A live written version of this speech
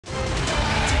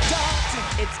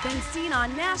It's been seen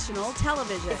on national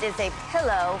television. It is a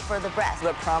pillow for the breast.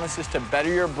 That promises to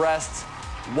better your breasts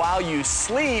while you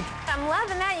sleep. I'm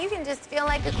loving that. You can just feel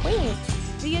like a queen.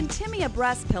 The Intimia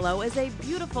breast pillow is a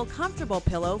beautiful, comfortable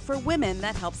pillow for women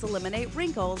that helps eliminate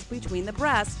wrinkles between the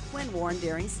breasts when worn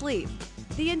during sleep.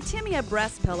 The Intimia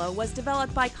breast pillow was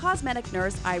developed by cosmetic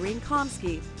nurse Irene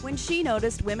Komsky when she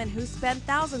noticed women who spent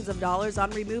thousands of dollars on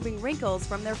removing wrinkles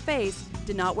from their face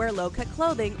did not wear low-cut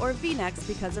clothing or V-necks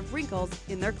because of wrinkles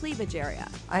in their cleavage area.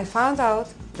 I found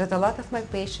out that a lot of my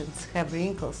patients have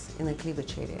wrinkles in the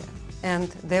cleavage area, and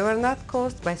they were not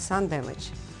caused by sun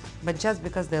damage, but just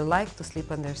because they like to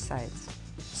sleep on their sides.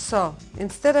 So,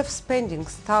 instead of spending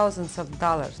thousands of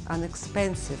dollars on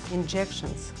expensive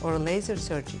injections or laser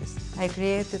surgeries, I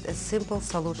created a simple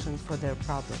solution for their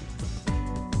problem.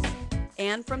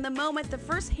 And from the moment the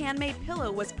first handmade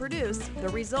pillow was produced, the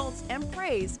results and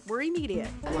praise were immediate.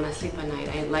 When I sleep at night,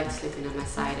 I like sleeping on my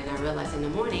side, and I realize in the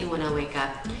morning when I wake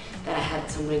up that I had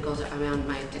some wrinkles around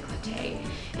my décolleté.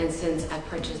 And since I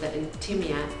purchased the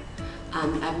Intimia,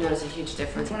 I've noticed a huge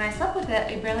difference. When I slept with it,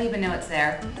 I barely even know it's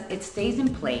there. It stays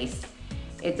in place,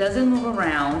 it doesn't move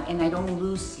around, and I don't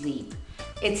lose sleep.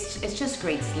 It's just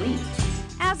great sleep.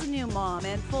 As a new mom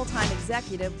and full-time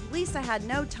executive, Lisa had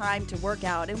no time to work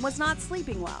out and was not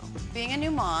sleeping well. Being a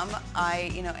new mom,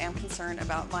 I am concerned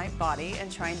about my body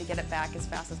and trying to get it back as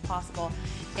fast as possible.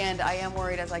 And I am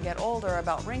worried as I get older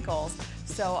about wrinkles.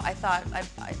 So I thought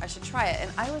I should try it.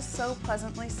 And I was so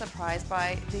pleasantly surprised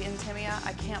by the Intimia.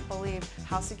 I can't believe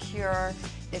how secure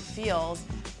it feels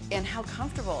and how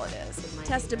comfortable it is.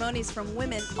 Testimonies from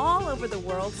women all over the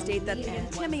world state that the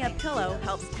Intimia pillow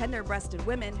helps tender-breasted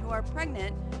women who are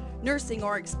pregnant, nursing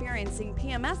or experiencing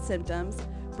PMS symptoms,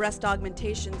 breast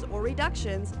augmentations or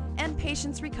reductions, and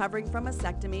patients recovering from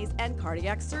mastectomies and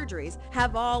cardiac surgeries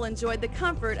have all enjoyed the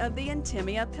comfort of the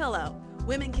Intimia pillow.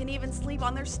 Women can even sleep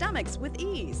on their stomachs with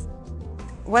ease.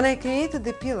 When I created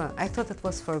the pillow, I thought it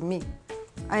was for me.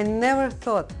 I never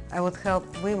thought I would help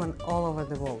women all over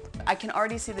the world. I can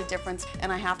already see the difference,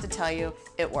 and I have to tell you,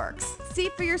 it works. See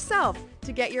for yourself.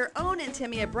 To get your own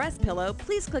Intimia breast pillow,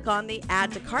 please click on the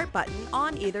Add to Cart button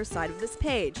on either side of this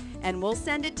page, and we'll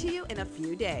send it to you in a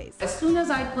few days. As soon as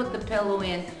I put the pillow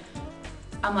in,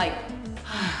 I'm like,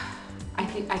 I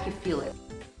could feel it.